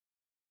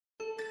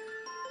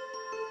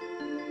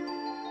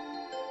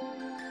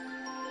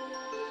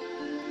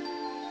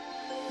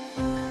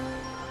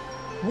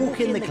Walk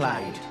in the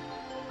Cloud.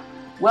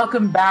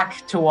 Welcome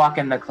back to Walk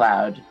in the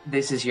Cloud.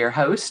 This is your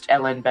host,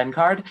 Ellen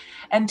Bencard,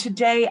 and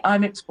today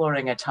I'm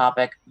exploring a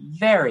topic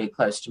very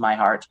close to my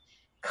heart,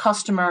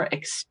 customer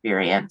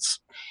experience.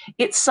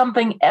 It's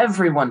something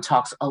everyone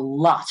talks a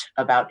lot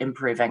about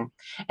improving,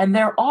 and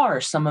there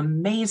are some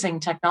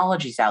amazing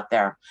technologies out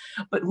there.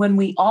 But when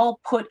we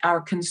all put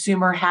our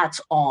consumer hats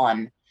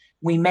on,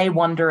 we may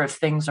wonder if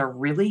things are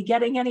really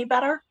getting any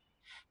better.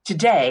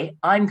 Today,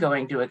 I'm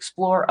going to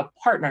explore a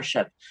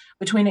partnership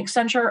between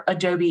Accenture,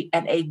 Adobe,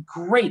 and a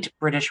great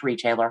British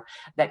retailer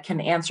that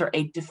can answer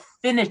a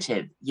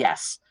definitive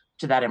yes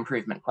to that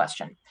improvement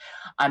question.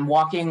 I'm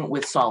walking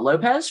with Saul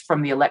Lopez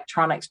from the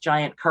electronics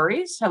giant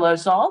Currys. Hello,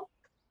 Saul.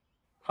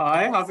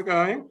 Hi, how's it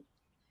going?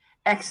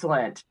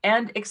 Excellent.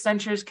 And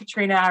Accenture's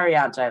Katrina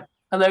Arianto.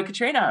 Hello,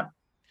 Katrina.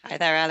 Hi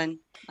there, Alan.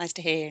 Nice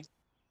to hear you.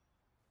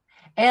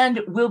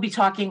 And we'll be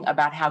talking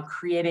about how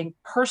creating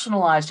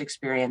personalized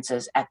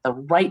experiences at the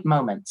right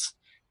moments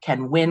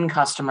can win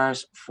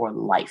customers for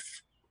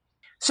life.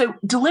 So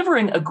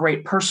delivering a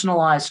great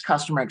personalized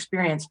customer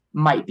experience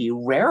might be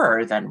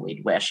rarer than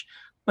we'd wish,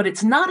 but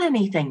it's not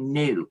anything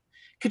new.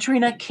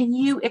 Katrina, can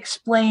you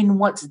explain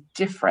what's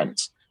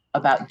different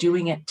about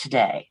doing it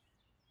today?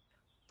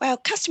 Well,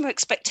 customer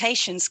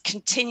expectations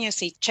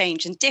continuously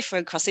change and differ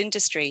across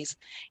industries.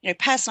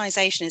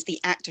 Personalization is the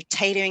act of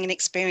tailoring an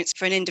experience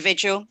for an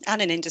individual and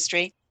an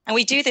industry. And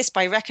we do this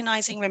by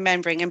recognizing,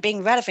 remembering, and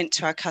being relevant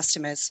to our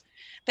customers.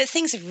 But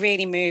things have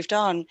really moved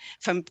on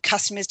from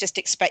customers just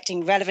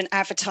expecting relevant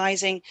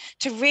advertising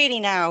to really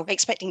now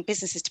expecting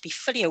businesses to be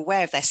fully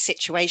aware of their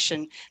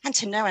situation and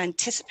to know and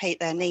anticipate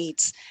their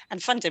needs.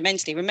 And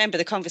fundamentally, remember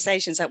the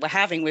conversations that we're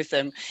having with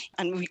them.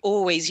 And we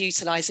always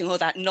utilizing all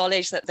that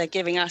knowledge that they're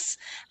giving us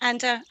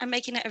and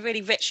making it a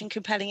really rich and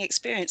compelling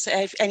experience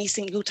at any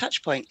single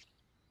touch point.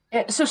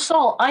 So,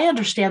 Saul, I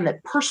understand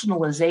that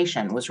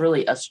personalization was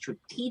really a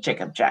strategic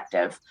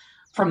objective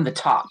from the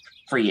top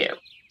for you.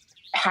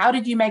 How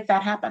did you make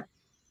that happen?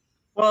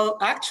 Well,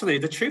 actually,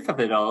 the truth of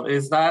it all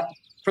is that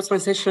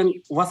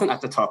personalization wasn't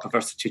at the top of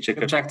our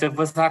strategic objective,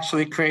 was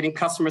actually creating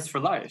customers for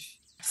life.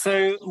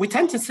 So we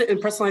tend to sit in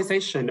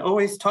personalization,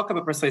 always talk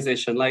about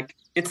personalization like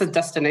it's a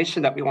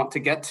destination that we want to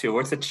get to,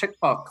 or it's a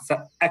checkbox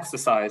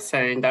exercise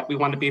saying that we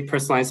want to be a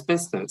personalized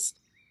business.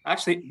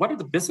 Actually, what are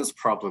the business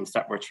problems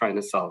that we're trying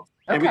to solve?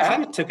 Okay. And we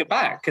kind of took it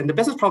back. And the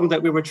business problem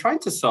that we were trying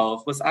to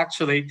solve was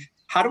actually,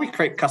 how do we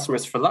create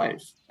customers for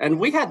life? And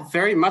we had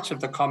very much of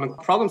the common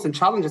problems and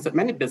challenges that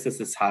many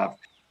businesses have.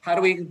 How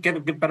do we get a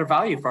better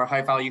value for our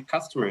high-value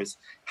customers?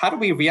 How do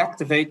we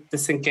reactivate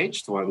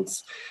disengaged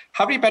ones?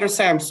 How do we better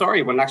say, I'm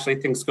sorry, when actually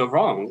things go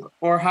wrong?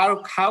 Or how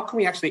can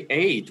we actually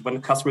aid when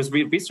a customer is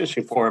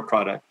researching for a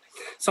product?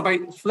 So by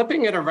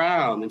flipping it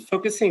around and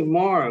focusing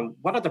more on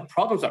what are the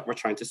problems that we're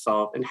trying to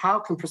solve and how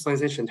can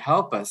personalization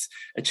help us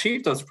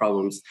achieve those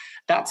problems,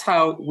 that's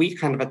how we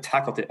kind of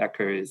tackled it at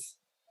Currys.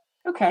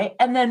 Okay.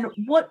 And then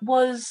what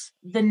was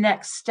the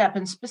next step?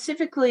 And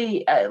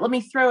specifically, let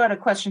me throw out a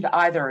question to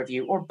either of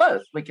you or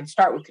both. We can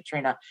start with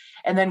Katrina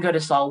and then go to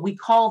Saul. We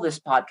call this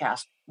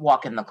podcast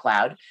Walk in the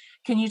Cloud.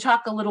 Can you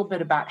talk a little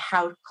bit about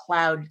how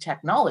cloud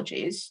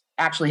technologies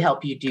actually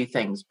help you do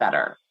things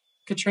better?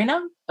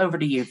 Katrina, over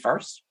to you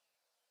first.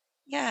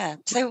 Yeah.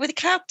 So with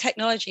cloud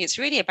technology, it's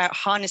really about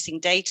harnessing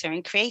data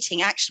and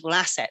creating actionable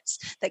assets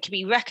that can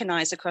be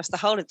recognized across the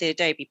whole of the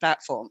Adobe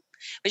platform,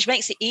 which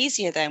makes it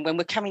easier then when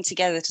we're coming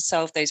together to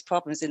solve those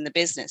problems in the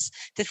business,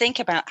 to think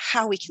about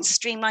how we can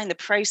streamline the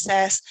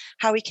process,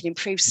 how we can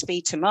improve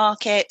speed to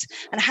market,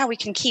 and how we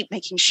can keep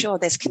making sure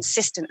there's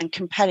consistent and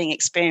compelling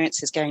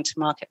experiences going to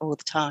market all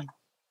the time.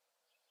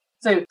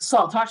 So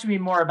Saul, talk to me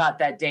more about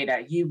that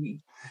data.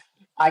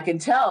 I can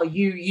tell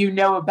you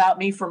know about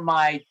me from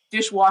my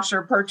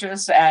dishwasher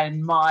purchase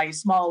and my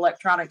small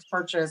electronics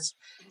purchase.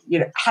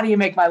 How do you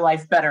make my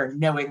life better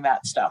knowing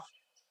that stuff?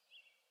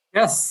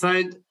 Yes.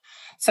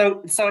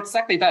 So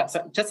exactly that.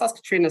 So just as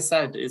Katrina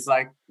said, is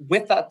like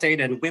with that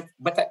data and with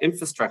that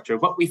infrastructure,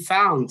 what we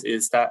found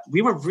is that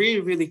we were really,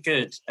 really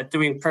good at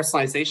doing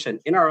personalization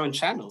in our own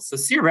channels. So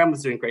CRM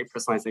was doing great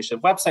personalization.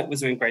 Website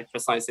was doing great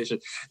personalization.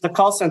 The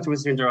call center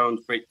was doing their own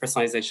great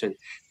personalization.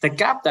 The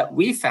gap that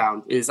we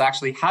found is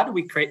actually how do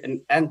we create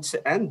an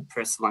end-to-end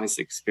personalized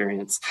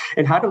experience?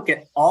 And how do we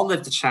get all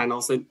of the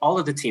channels and all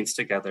of the teams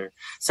together?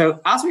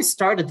 So as we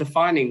started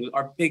defining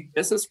our big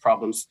business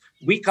problems,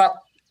 we got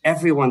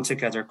everyone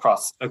together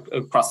across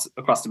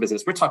the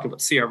business. We're talking about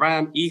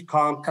CRM,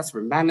 e-com,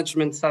 customer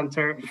management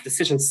center,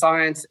 decision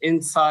science,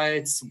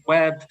 insights,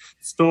 web,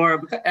 store.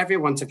 We got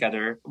everyone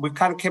together. We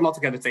kind of came all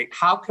together to say,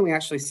 how can we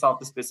actually solve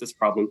this business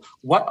problem?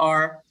 What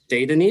are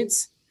data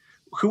needs?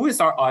 Who is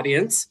our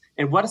audience?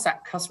 And what is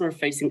that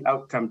customer-facing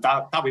outcome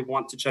that we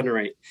want to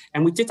generate?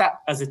 And we did that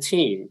as a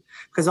team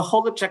because the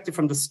whole objective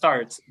from the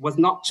start was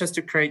not just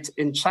to create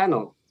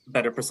in-channel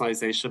better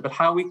personalization, but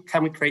how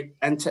can we create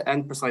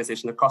end-to-end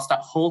personalization across that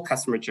whole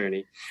customer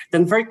journey?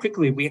 Then very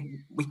quickly,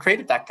 we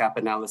created that gap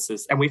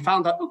analysis and we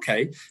found out,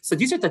 okay, so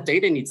these are the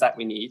data needs that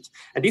we need.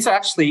 And these are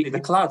actually the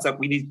clouds that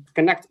we need to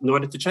connect in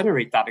order to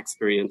generate that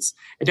experience.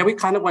 And then we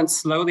kind of went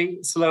slowly,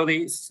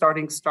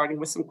 starting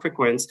with some quick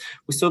wins.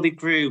 We slowly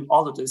grew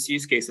all of those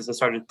use cases and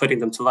started putting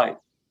them to light.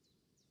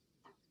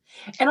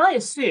 And I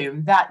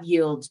assume that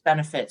yields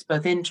benefits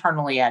both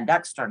internally and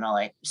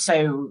externally.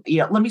 So,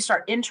 let me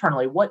start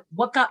internally.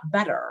 What got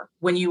better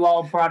when you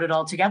all brought it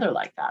all together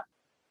like that?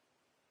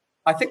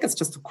 I think it's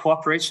just the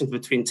cooperation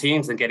between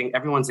teams and getting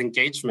everyone's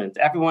engagement.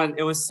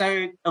 It was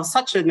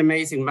such an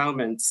amazing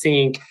moment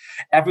seeing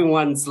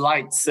everyone's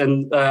lights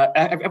and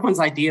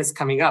everyone's ideas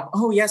coming up.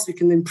 Oh, yes, we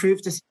can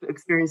improve this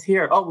experience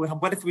here. Oh,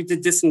 what if we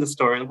did this in the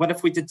store? And what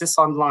if we did this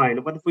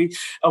online? What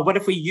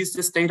if we use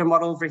this data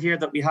model over here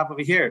that we have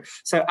over here?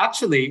 So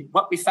actually,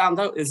 what we found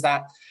out is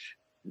that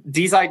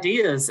these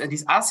ideas and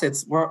these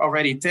assets were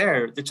already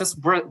there. There just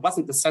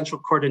wasn't the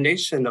central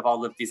coordination of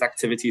all of these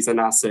activities and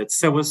assets.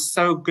 So it was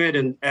so good,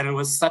 and it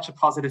was such a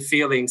positive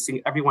feeling seeing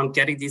everyone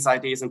getting these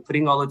ideas and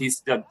putting all of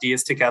these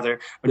ideas together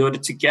in order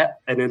to get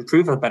and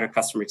improve a better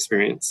customer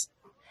experience.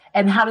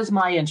 And how does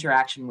my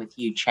interaction with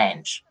you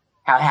change?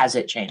 How has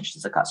it changed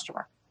as a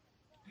customer?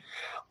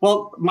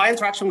 Well, my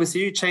interaction with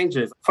you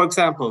changes. For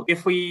example,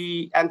 if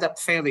we end up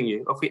failing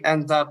you, if we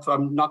end up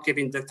not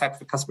giving the type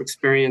of customer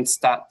experience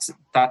that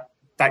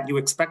you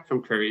expect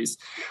from Currys,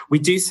 we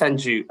do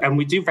send you and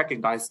we do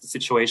recognize the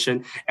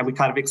situation, and we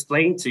kind of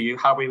explain to you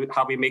how we're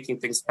making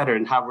things better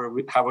and how we're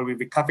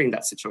recovering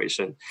that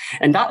situation.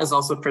 And that is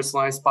also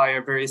personalized by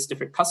our various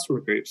different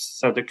customer groups.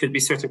 So there could be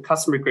certain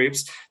customer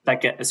groups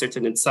that get a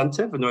certain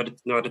incentive in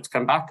order to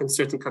come back, and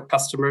certain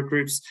customer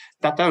groups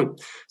that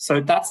don't.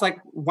 So that's like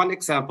one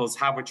example is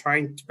how we're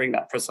trying to bring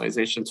that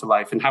personalization to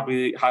life, and how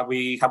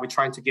we're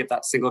trying to give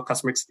that single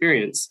customer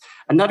experience.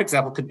 Another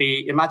example could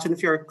be, imagine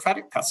if you're a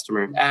credit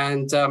customer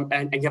and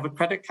you have a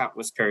credit account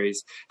with Currys.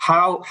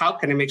 How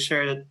can I make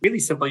sure that, really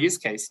simple use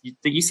case,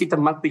 that you see the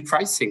monthly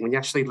pricing when you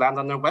actually land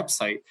on their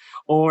website,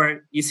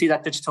 or you see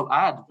that digital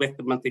ad with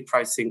the monthly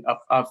pricing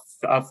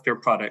of your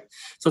product.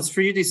 So it's for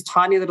you these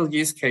tiny little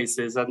use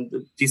cases and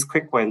these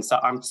quick wins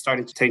that I'm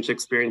starting to change the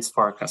experience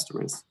for our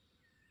customers.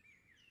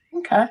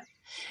 Okay.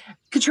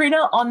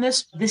 Katrina, on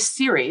this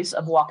series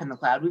of Walk in the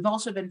Cloud, we've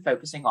also been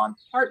focusing on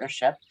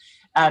partnership.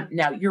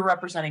 Now, you're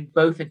representing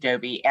both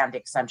Adobe and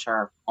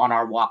Accenture on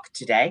our walk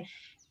today.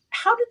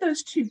 How did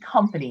those two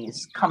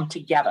companies come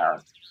together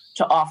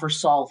to offer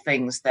Saul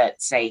things that,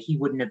 say, he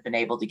wouldn't have been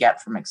able to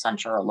get from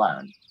Accenture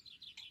alone?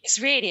 It's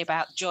really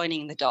about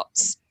joining the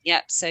dots.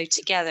 Yep. So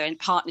together in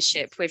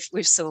partnership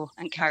with Saul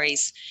and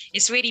Currys,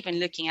 it's really been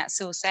looking at,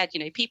 Saul said,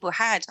 people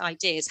had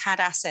ideas,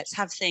 had assets,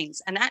 have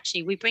things. And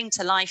actually we bring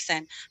to life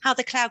then how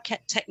the cloud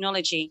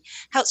technology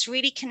helps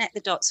really connect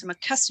the dots from a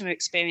customer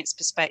experience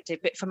perspective,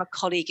 but from a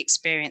colleague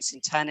experience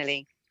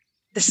internally.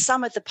 The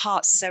sum of the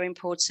parts is so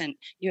important.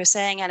 You were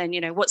saying, Ellen,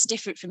 what's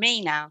different for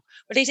me now?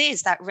 Well, it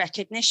is that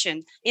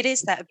recognition. It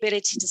is that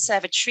ability to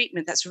serve a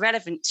treatment that's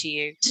relevant to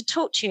you, to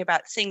talk to you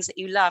about things that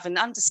you love and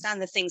understand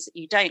the things that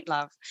you don't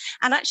love,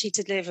 and actually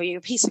to deliver you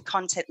a piece of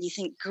content that you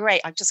think,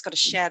 great, I've just got to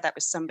share that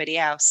with somebody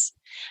else.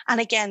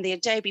 And again, the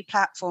Adobe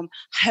platform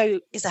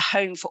is a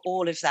home for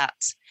all of that.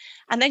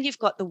 And then you've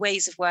got the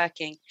ways of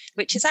working,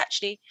 which is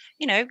actually,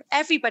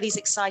 everybody's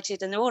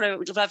excited and all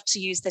would love to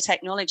use the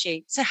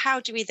technology. So how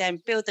do we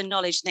then build the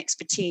knowledge and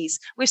expertise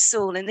with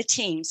Saul and the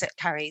teams at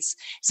Currys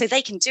so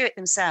they can do it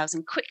themselves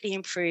and quickly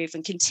improve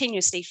and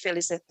continuously feel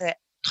as if they're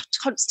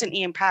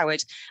constantly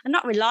empowered and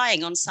not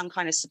relying on some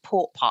kind of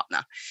support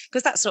partner,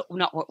 because that's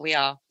not what we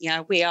are.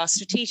 We are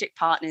strategic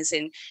partners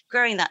in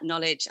growing that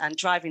knowledge and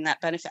driving that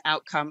benefit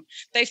outcome,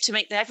 both to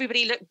make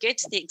everybody look good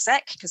to the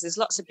exec, because there's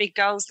lots of big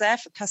goals there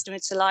for customer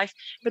to life,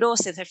 but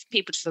also for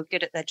people to feel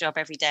good at their job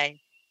every day.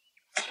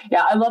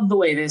 Yeah, I love the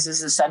way this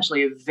is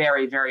essentially a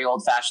very, very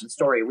old-fashioned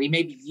story. We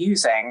may be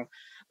using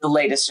the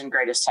latest and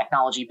greatest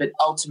technology, but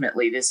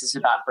ultimately this is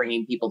about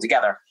bringing people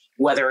together,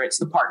 whether it's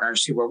the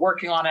partners who are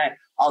working on it,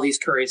 all these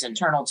Currys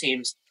internal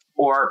teams,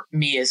 or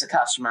me as a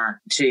customer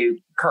to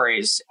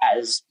Currys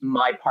as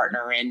my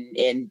partner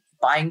in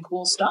buying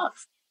cool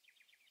stuff.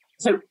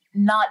 So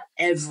not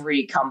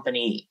every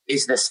company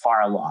is this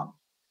far along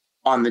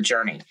on the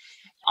journey.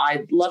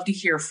 I'd love to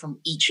hear from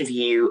each of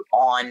you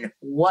on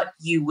what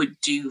you would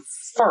do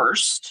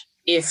first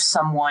if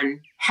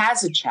someone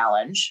has a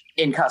challenge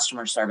in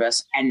customer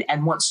service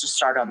and wants to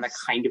start on the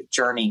kind of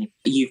journey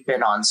you've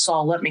been on.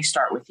 Saul, let me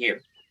start with you.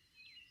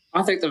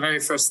 I think the very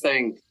first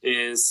thing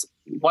is,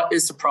 what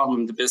is the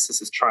problem the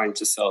business is trying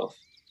to solve?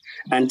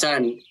 And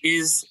then,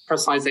 is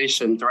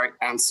personalization the right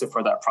answer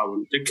for that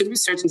problem? There could be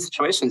certain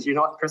situations,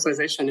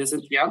 personalization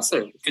isn't the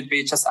answer. It could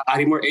be just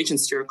adding more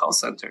agents to your call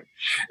center.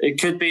 It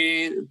could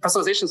be,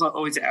 personalization is not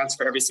always the answer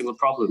for every single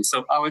problem.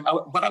 So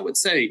what I would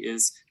say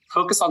is,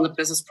 focus on the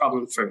business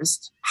problem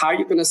first. How are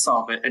you going to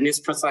solve it? And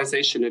is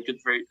personalization a good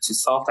way to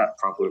solve that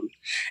problem?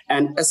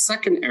 And a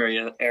second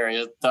area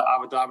that I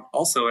would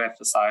also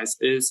emphasize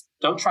is,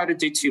 don't try to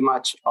do too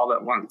much all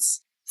at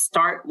once.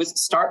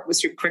 start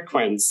with your quick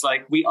wins.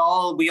 Like we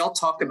all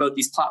talk about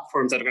these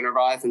platforms that are going to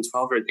arrive in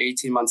 12 or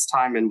 18 months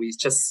time, and we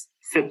just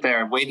sit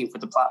there waiting for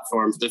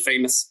the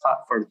famous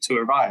platform to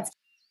arrive.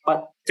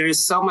 But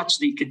there's so much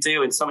that you could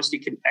do and so much that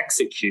you can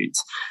execute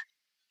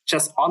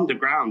just on the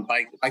ground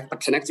by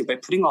connecting, by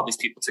putting all these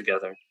people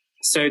together.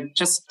 So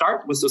just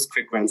start with those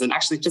quick wins and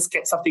actually just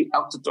get something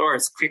out the door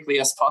as quickly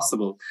as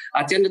possible.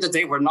 At the end of the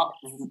day, we're not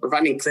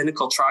running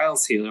clinical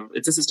trials here.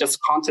 This is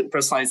just content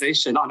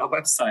personalization on a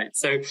website.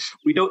 So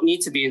we don't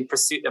need to be in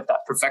pursuit of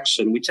that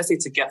perfection. We just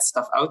need to get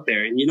stuff out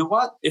there. And you know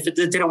what? If it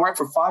didn't work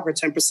for 5 or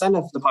 10%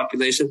 of the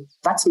population,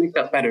 let's make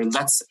that better.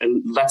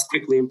 Let's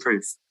quickly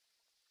improve.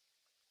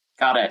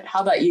 Got it.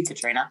 How about you,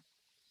 Katrina?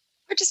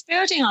 We're just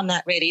building on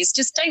that, really. Is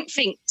just don't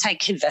think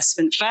take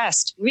investment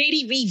first.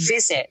 Really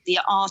revisit the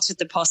art of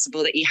the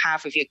possible that you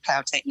have with your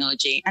cloud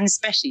technology, and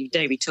especially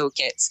Adobe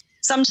toolkits.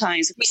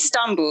 Sometimes we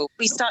stumble,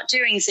 we start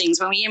doing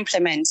things when we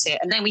implement it,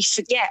 and then we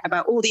forget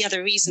about all the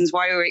other reasons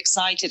why we were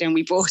excited and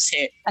we bought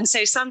it. And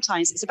so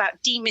sometimes it's about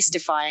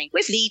demystifying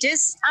with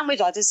leaders and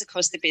with others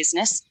across the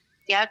business,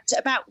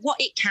 about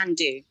what it can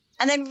do.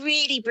 And then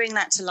really bring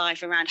that to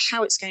life around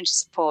how it's going to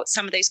support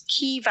some of those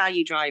key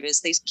value drivers,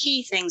 those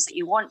key things that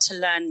you want to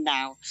learn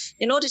now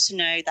in order to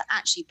know that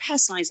actually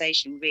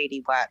personalization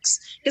really works.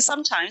 Because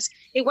sometimes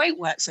it won't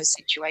work for a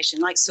situation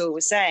like Saul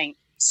was saying.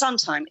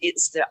 Sometimes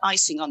it's the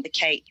icing on the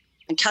cake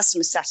and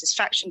customer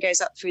satisfaction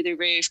goes up through the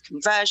roof,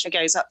 conversion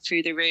goes up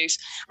through the roof,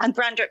 and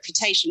brand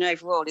reputation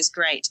overall is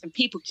great. And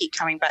people keep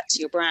coming back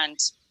to your brand.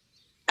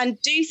 And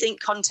do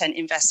think content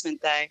investment,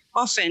 though.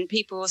 Often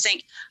people will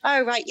think,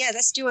 oh, right, yeah,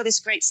 let's do all this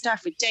great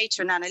stuff with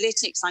data and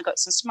analytics. I got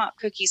some smart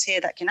cookies here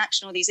that can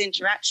action all these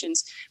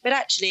interactions. But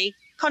actually,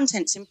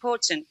 content's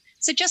important.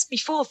 So just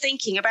before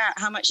thinking about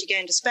how much you're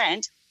going to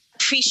spend,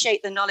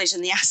 appreciate the knowledge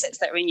and the assets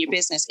that are in your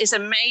business. It's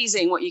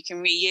amazing what you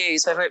can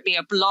reuse, whether it be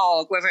a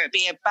blog, whether it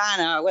be a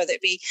banner, whether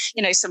it be,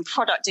 some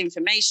product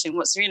information.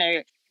 What's,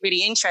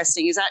 really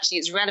interesting is actually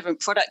it's relevant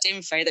product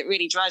info that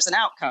really drives an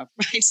outcome,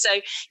 right? So,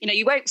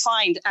 you won't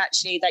find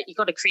actually that you've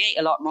got to create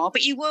a lot more,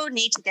 but you will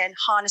need to then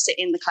harness it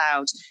in the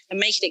cloud and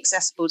make it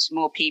accessible to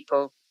more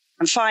people.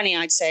 And finally,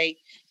 I'd say,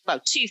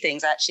 well, 2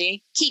 things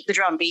actually. Keep the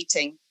drum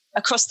beating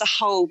across the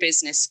whole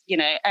business.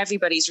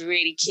 Everybody's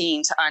really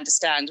keen to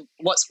understand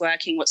what's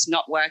working, what's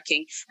not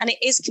working, and it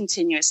is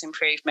continuous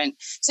improvement.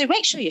 So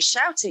make sure you're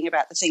shouting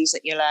about the things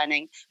that you're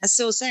learning. As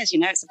Saul says,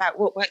 it's about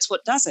what works,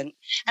 what doesn't,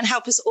 and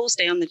help us all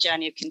stay on the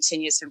journey of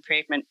continuous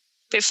improvement.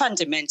 But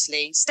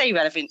fundamentally, stay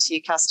relevant to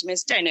your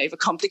customers. Don't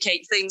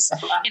overcomplicate things.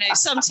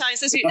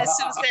 Sometimes, as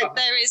Saul said,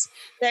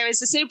 there is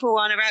a simple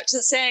one about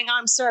just saying,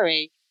 I'm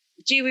sorry.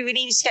 Do we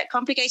really need to get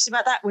complicated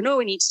about that? When all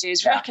we need to do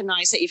is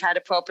recognize that you've had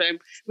a problem,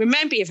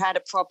 remember you've had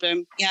a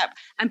problem,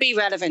 and be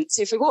relevant.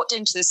 So if we walked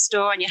into the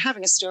store and you're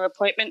having a store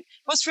appointment,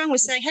 what's wrong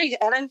with saying, hey,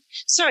 Ellen,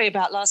 sorry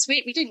about last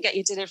week. We didn't get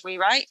your delivery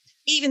right,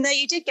 even though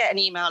you did get an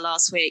email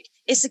last week.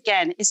 It's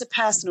a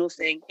personal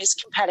thing. It's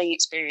compelling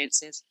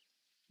experiences.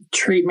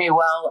 Treat me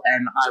well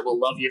and I will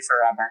love you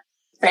forever.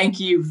 Thank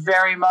you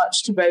very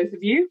much to both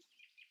of you.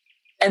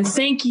 And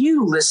thank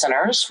you,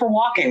 listeners, for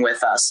walking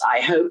with us.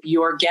 I hope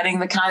you're getting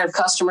the kind of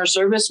customer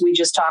service we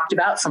just talked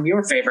about from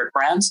your favorite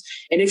brands.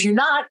 And if you're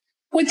not,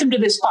 point them to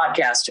this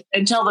podcast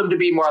and tell them to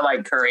be more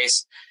like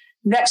Currys.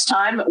 Next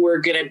time, we're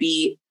going to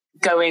be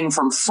going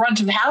from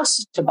front of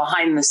house to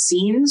behind the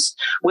scenes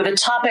with a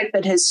topic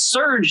that has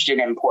surged in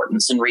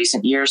importance in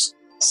recent years,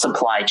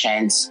 supply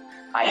chains.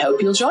 I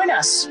hope you'll join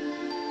us.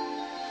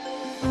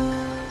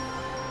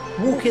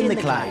 Walk in the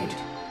Cloud.